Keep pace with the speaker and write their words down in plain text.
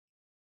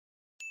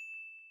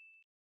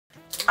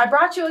I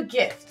brought you a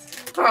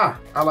gift. Ah,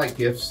 I like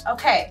gifts.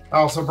 Okay. I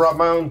also brought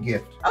my own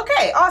gift.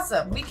 Okay,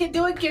 awesome. We can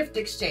do a gift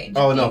exchange.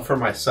 Oh, no, for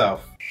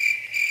myself.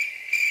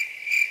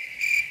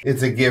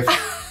 It's a gift.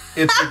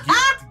 It's a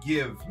gift to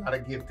give, not a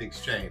gift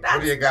exchange. What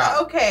do you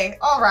got? Okay,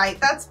 all right.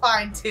 That's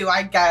fine too,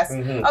 I guess.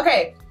 Mm-hmm.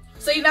 Okay,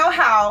 so you know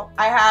how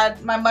I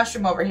had my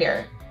mushroom over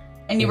here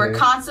and you were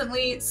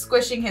constantly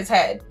squishing his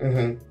head.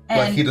 Mm-hmm.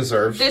 Like he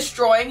deserves.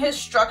 Destroying his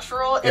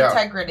structural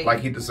integrity.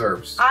 Like he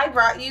deserves. I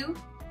brought you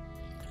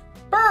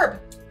Burb.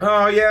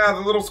 Oh, yeah,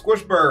 the little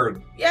squish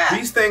bird. Yeah.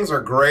 These things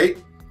are great.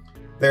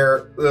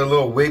 They're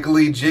little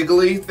wiggly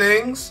jiggly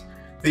things.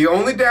 The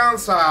only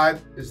downside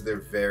is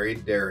they're very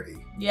dirty.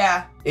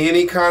 Yeah.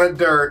 Any kind of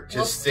dirt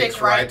just sticks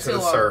right to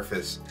the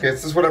surface. Okay,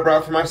 this is what I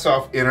brought for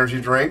myself.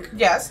 Energy drink.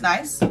 Yes,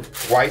 nice.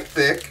 White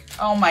thick.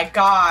 Oh my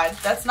God,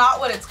 that's not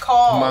what it's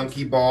called.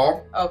 Monkey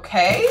ball.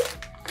 Okay.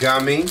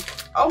 Gummy.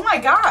 Oh my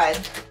God.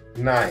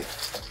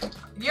 Nice.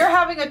 You're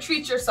having a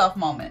treat yourself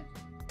moment.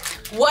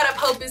 What up,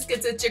 Hope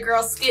Biscuits? It's your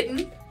girl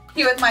Skitten.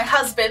 Here with my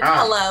husband.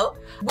 Hello.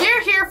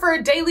 We're here for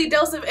a daily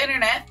dose of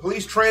internet.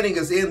 Police training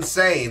is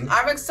insane.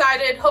 I'm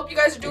excited. Hope you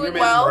guys are doing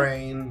well.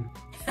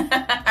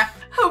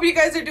 Hope you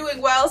guys are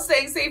doing well,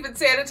 staying safe and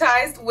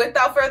sanitized.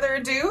 Without further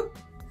ado,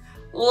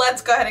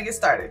 let's go ahead and get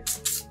started.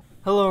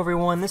 Hello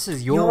everyone, this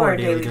is your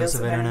daily dose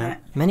of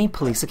internet. Many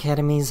police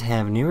academies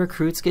have new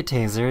recruits get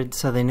tasered,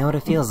 so they know what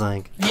it feels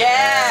like. Yeah!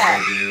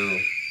 I do.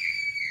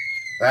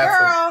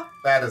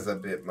 That is a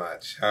bit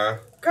much, huh?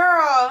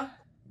 Girl.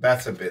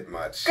 That's a bit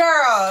much.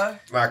 Girl.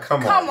 Now,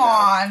 come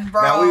on,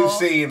 bro. Now, we've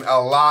seen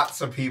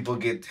lots of people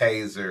get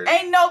tasered.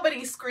 Ain't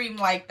nobody scream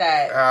like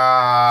that.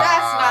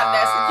 That's not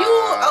necessary.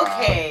 You,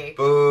 okay.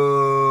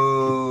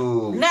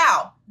 Boo.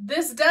 Now,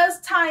 this does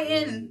tie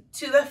in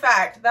to the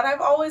fact that I've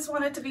always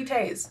wanted to be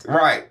tased.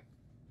 Right.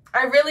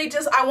 I really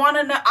just, I want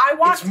to know,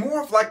 It's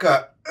more of like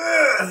a,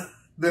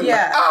 than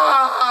yeah.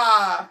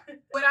 Like,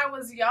 When I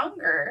was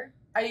younger,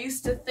 I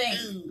used to think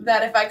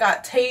that if I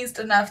got tased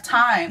enough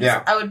times,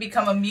 I would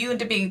become immune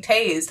to being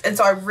tased. And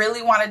so I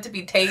really wanted to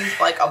be tased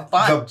like a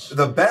bunch.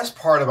 The best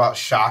part about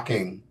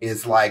shocking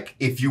is like,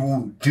 if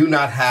you do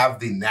not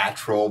have the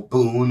natural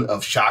boon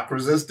of shock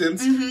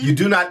resistance, you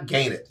do not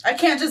gain it. I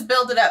can't just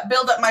build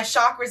up my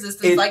shock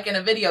resistance like in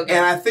a video game.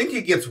 And I think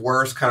it gets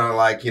worse, kind of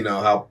like, you know,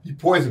 how you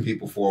poison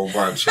people for a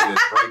bunch and it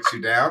breaks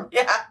you down.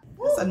 Yeah.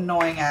 This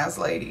annoying ass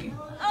lady.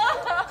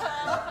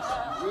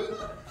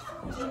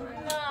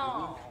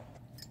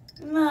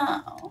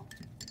 No.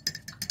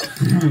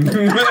 He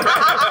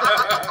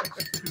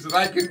said,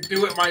 I can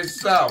do it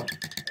myself.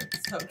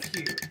 It's so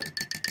cute.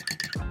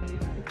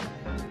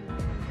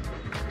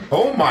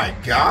 Oh my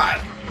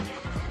God.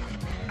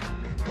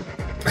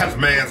 That's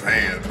man's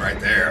hands right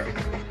there.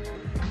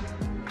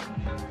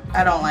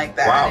 I don't like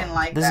that. Wow. I didn't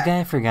like this that.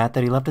 Guy forgot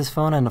that he left his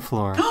phone on the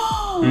floor.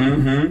 Oh!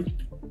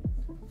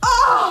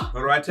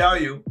 What did I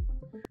tell you?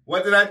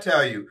 What did I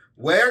tell you?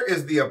 Where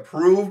is the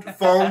approved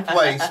phone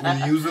place when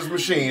you use this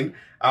machine?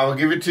 I will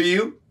give it to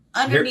you.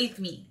 Underneath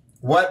me.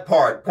 What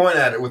part? Point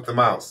at it with the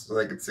mouse so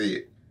they can see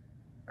it.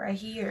 Right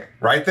here.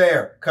 Right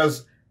there.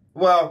 Because,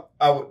 well,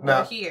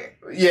 right here.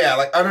 Yeah,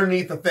 like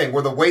underneath the thing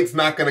where the weight's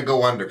not going to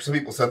go under. Some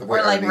people set the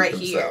weight underneath right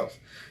themselves.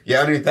 Here.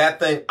 Yeah, underneath that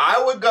thing.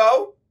 I would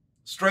go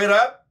straight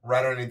up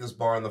right underneath this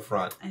bar in the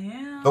front.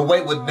 Yeah. The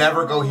weight would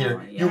never go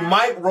here. Yeah. You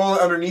might roll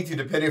it underneath you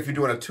depending if you're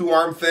doing a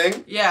 2-arm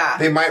thing. Yeah.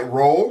 They might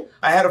roll.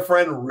 I had a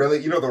friend really,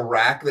 you know the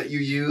rack that you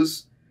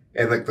use?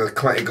 And like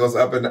it goes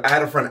up, and I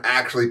had a friend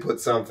actually put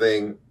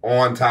something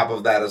on top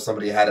of that if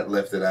somebody had it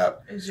lifted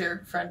up. Is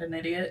your friend an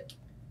idiot?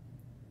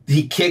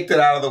 He kicked it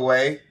out of the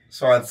way,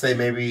 so I'd say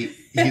maybe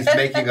he's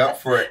making up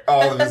for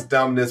all of his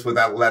dumbness with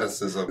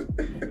athleticism.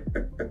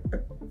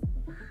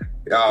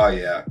 Oh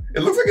yeah,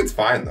 it looks like it's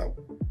fine though.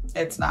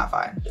 It's not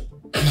fine.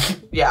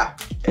 Yeah,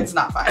 it's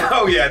not fine.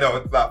 Oh yeah, no,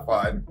 it's not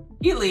fine.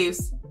 He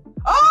leaves.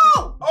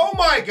 Oh! Oh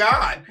my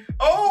God!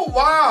 Oh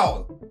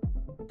wow!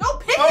 Don't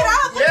pick it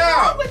up! What's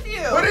wrong with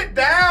you? Put it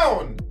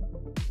down!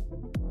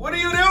 What are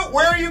you doing?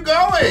 Where are you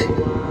going?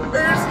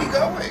 Where is he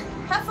going?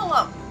 Heffle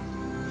him.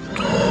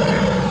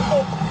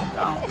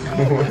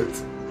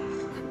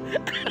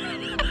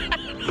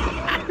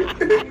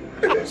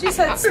 Don't. She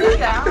said sit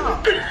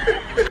down.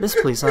 This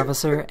police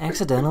officer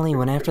accidentally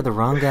went after the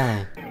wrong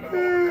guy.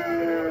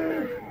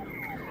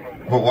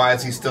 But why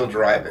is he still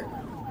driving?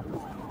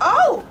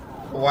 Oh!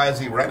 Why is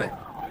he running?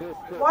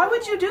 Why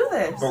would you do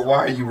this? But why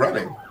are you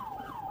running?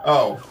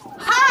 Oh.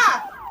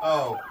 Ha!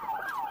 Oh.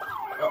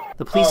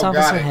 The police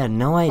officer had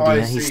no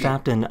idea he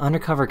stopped an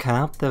undercover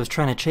cop that was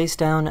trying to chase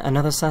down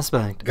another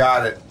suspect.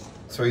 Got it.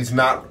 So he's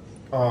not...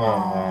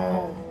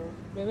 Oh.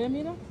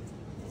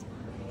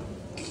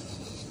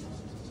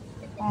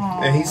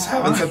 And he's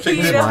having such a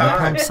good Water time.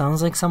 pump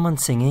sounds like someone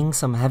singing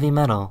some heavy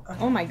metal.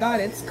 Oh my God,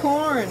 it's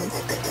corn.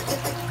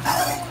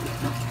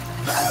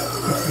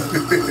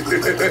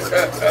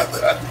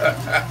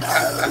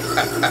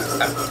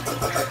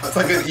 It's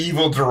like an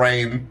evil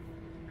drain.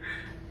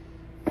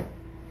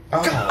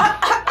 Oh.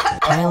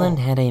 Thailand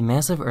had a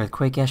massive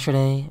earthquake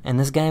yesterday, and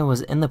this guy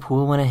was in the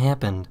pool when it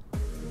happened.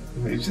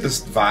 He's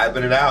just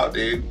vibing it out,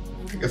 dude.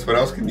 I guess what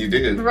else can you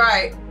do?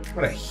 Right.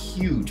 What a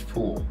huge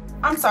pool.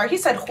 I'm sorry, he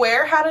said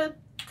where had a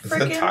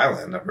freaking... It's in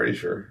Thailand, I'm pretty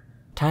sure.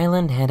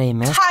 Thailand had a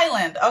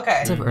Thailand, okay.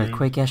 massive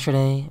earthquake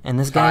yesterday, and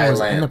this guy was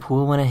in the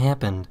pool when it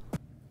happened.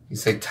 You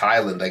say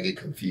Thailand, I get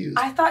confused.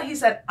 I thought he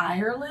said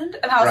Ireland,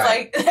 and I was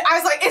like,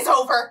 it's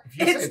over. If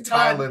you say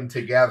done. Thailand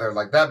together,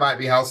 like that might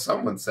be how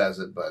someone says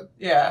it, but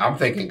yeah, I'm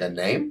thinking a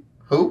name.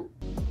 Who?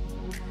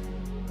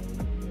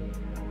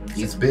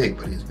 He's big,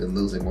 but he's been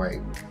losing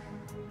weight.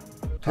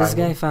 This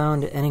guy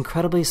found an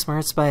incredibly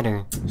smart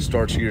spider.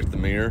 Starts here at the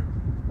mirror,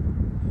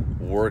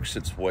 works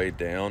its way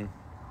down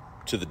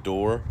to the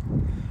door.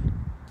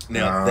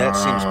 Now, that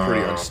seems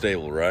pretty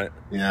unstable, right?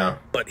 Yeah.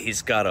 But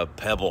he's got a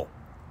pebble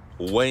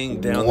weighing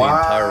down the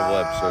entire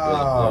web so it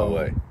doesn't blow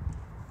away.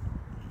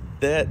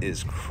 That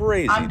is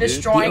crazy, I'm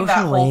destroying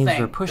that whole thing. The ocean waves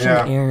thing. were pushing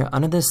the air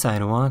under the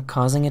sidewalk,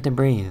 causing it to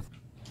breathe.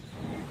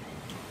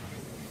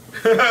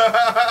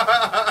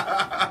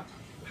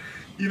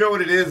 You know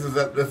what it is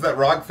that's that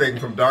rock thing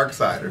from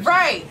Darksiders.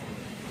 Right.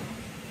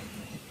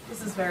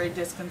 This is very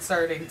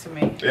disconcerting to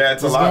me. Yeah,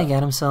 it's a lot. This guy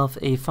got himself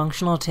a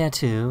functional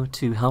tattoo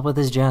to help with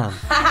his job.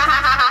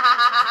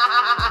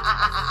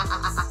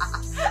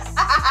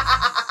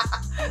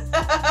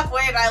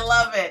 Wait, I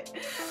love it.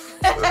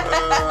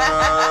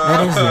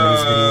 That is the end of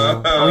this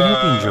video. I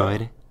hope you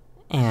enjoyed.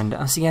 And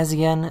I'll see you guys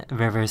again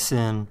very, very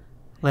soon.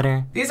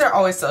 Later. These are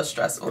always so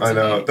stressful to me. I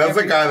know. That's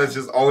a guy that's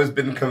just always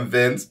been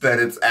convinced that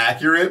it's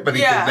accurate, but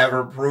he can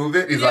never prove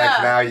it. He's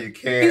like, now you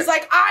can't. He's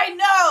like, I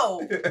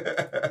know!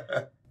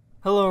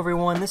 Hello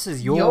everyone, this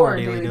is your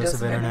Daily Dose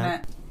of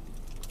Internet.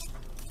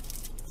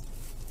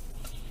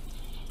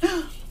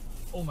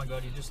 Oh my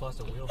god, you just lost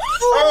a wheel.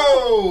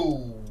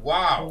 Oh,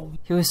 wow.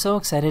 He was so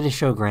excited to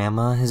show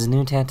Grandma his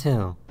new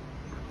tattoo.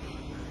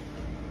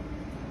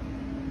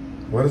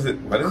 What is it?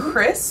 What is it?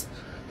 Crisp?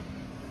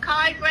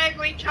 Kai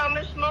Gregory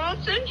Thomas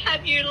Morrison,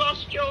 have you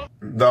lost your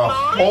The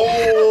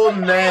whole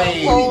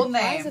name. Whole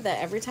Why name. is it that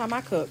every time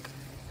I cook,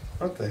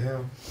 What the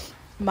hell?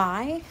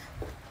 my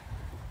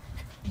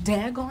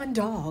daggone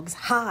dogs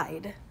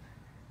hide?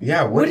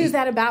 Yeah, What is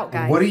that about,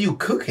 guys? What are you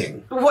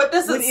cooking? What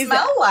does it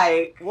smell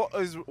like? What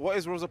is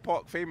Rosa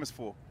Parks famous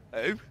for?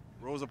 Who?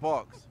 Rosa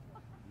Parks.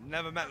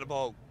 Never met the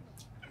ball.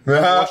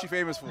 What's she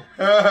famous for?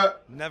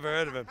 Never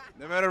heard of him.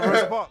 Never heard of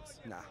Rosa Parks?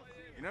 Nah.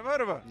 You never heard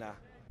of her? Nah.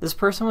 This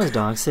person was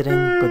dog sitting,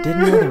 but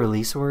didn't know the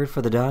release word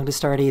for the dog to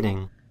start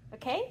eating.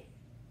 Okay.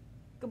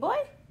 Good boy.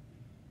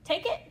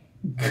 Take it.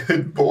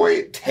 Good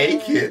boy,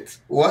 take it.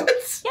 What?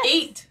 Yes.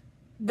 Eat.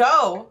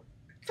 Go.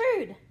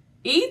 Food.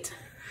 Eat.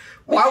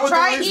 Why would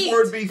Try the release eat.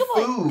 word be Good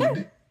boy,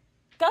 food?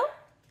 Go.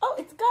 Oh,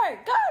 it's go.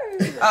 Go.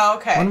 Oh,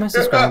 okay. One of my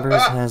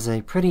subscribers has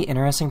a pretty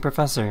interesting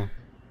professor.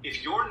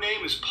 If your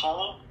name is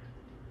Paul,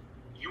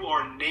 you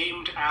are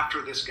named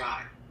after this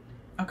guy.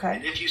 Okay.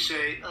 And if you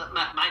say,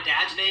 my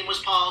dad's name was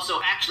Paul,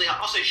 so actually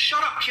I'll say,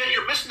 shut up, kid,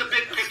 you're missing the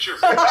big picture.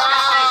 The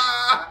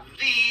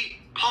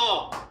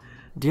Paul.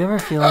 Do you ever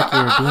feel like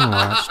you're being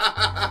watched?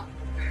 I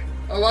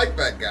like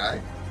that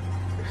guy.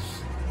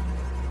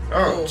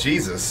 Oh,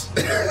 Jesus.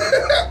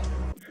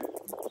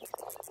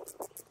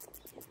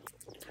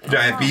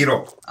 Giant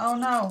beetle. Oh,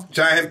 no.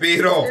 Giant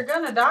beetle. You're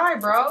gonna die,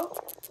 bro.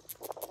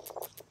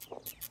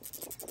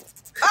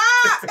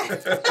 Ah!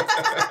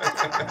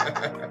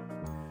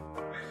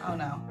 Oh,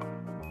 no.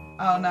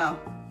 Oh, no.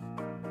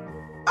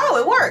 Oh,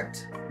 it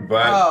worked.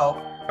 But,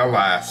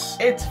 alas.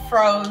 It's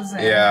frozen.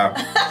 Yeah.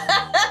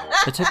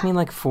 It took me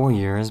like 4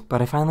 years,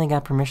 but I finally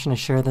got permission to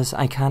share this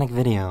iconic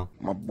video.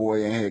 My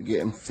boy in here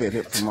getting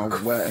fitted for my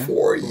wedding.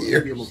 4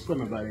 years.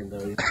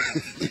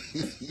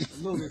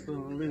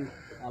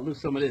 I'll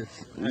lose some of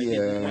this.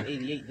 Yeah.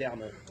 88 down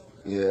there.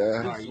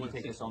 Yeah. All right, you can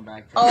take this on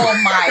back. Oh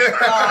my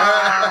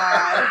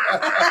god.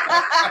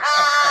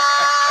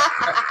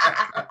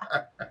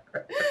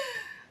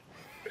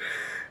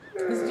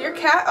 Is your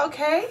cat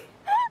okay?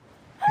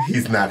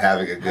 He's not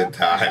having a good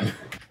time.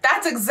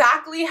 That's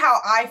exactly how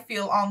I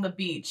feel on the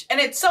beach. And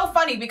it's so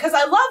funny because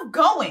I love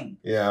going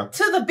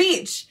to the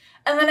beach.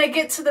 And then I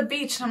get to the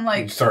beach and I'm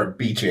like... You start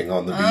beaching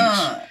on the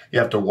beach. You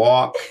have to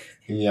walk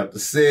and you have to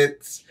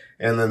sit.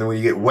 And then when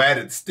you get wet,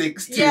 it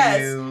sticks to you.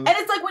 And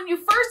it's like when you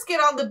first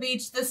get on the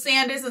beach, the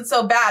sand isn't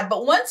so bad.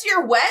 But once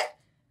you're wet,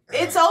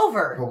 it's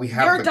over. But we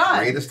have the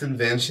greatest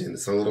invention.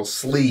 It's a little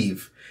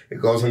sleeve. It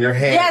goes on your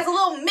hand. Yeah, it's a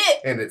little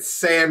mitt. And it's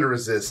sand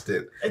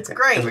resistant. It's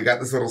great. And we got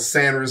this little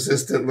sand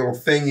resistant little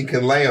thing you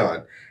can lay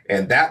on.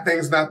 And that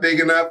thing's not big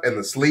enough, and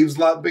the sleeve's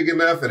not big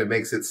enough, and it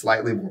makes it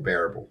slightly more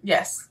bearable.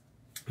 Yes.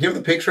 You have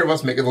the picture of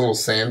us making the little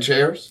sand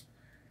chairs?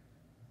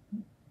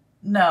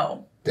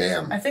 No.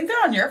 Damn. I think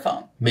they're on your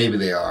phone. Maybe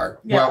they are.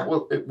 Yeah.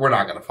 Well, we're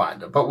not going to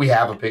find them, but we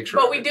have a picture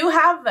But of we it. do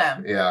have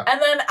them. Yeah.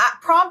 And then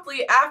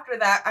promptly after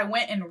that, I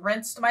went and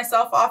rinsed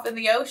myself off in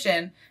the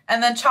ocean.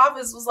 And then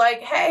Chavez was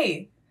like,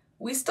 hey,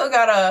 we still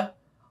got to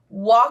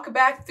walk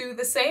back through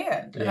the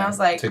sand. And I was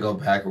like... To go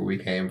back where we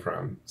came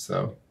from.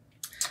 So,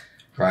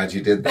 glad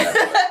you did that.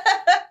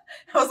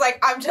 I was like,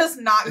 I'm just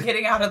not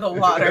getting out of the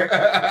water.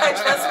 I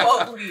just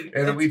won't leave.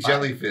 And then we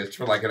jellyfished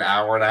for like an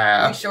hour and a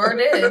half. We sure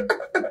did.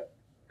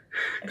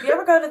 If you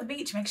ever go to the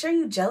beach, make sure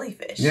you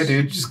jellyfish. Yeah,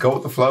 dude, just go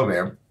with the flow,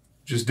 man.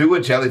 Just do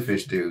what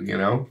jellyfish do, you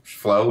know? Just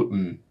float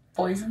and...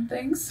 Poison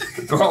things?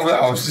 Oh,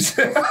 no.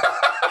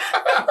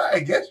 I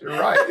guess you're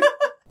right.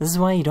 This is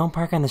why you don't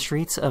park on the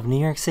streets of New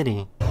York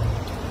City.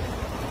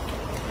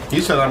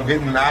 He said I'm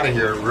getting out of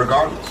here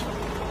regardless.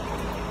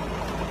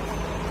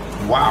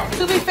 Wow.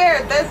 To be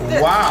fair,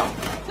 wow.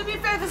 To be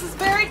fair, this is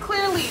very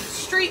clearly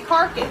street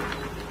parking.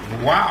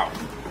 Wow.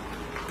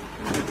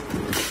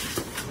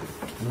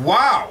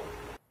 Wow.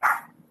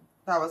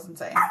 That was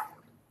insane.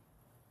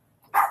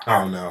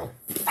 Oh no.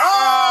 Oh!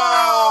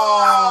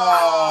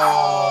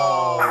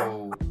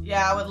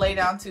 Yeah, I would lay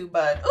down too,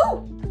 bud.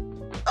 Ooh!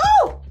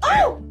 Oh!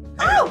 Oh!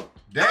 Oh!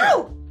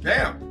 Damn!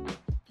 Damn!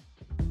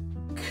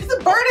 The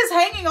bird is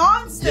hanging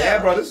on still. Yeah,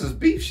 bro, this is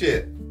beef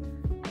shit.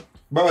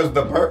 Bro, it's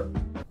the bird.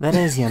 That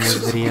is the end of the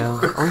video.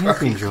 We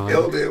hope you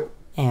enjoyed.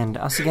 And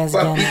I'll see you guys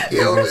again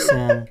very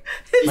soon.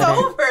 It's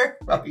over.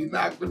 Bro, he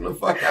knocked him the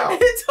fuck out.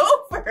 It's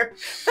over.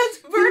 That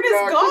bird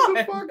is gone.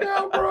 The fuck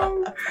out,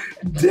 bro.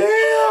 Damn.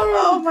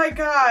 Oh my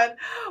god.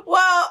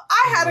 Well,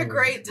 I had a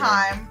great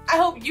time. I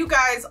hope you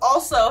guys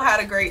also had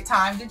a great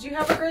time. Did you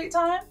have a great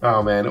time?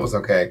 Oh man, it was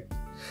okay.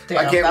 Damn,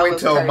 I can't wait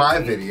till crazy. my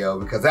video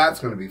because that's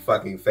going to be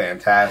fucking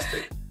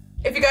fantastic.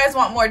 If you guys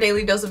want more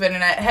Daily Dose of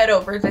Internet, head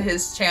over to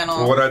his channel.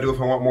 Well, what do I do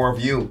if I want more of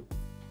you?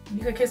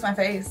 You could kiss my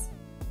face.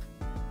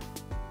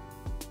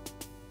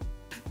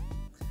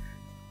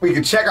 We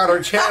can check out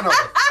our channel.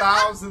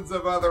 Thousands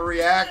of other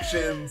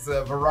reactions,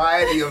 a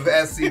variety of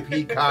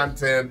SCP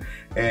content,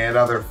 and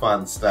other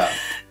fun stuff.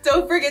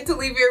 Don't forget to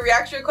leave your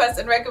reaction requests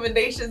and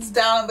recommendations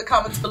down in the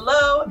comments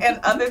below. And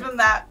other than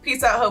that,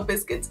 peace out, Hope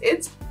Biscuits.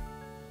 It's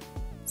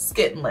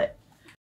Skittin' Lit.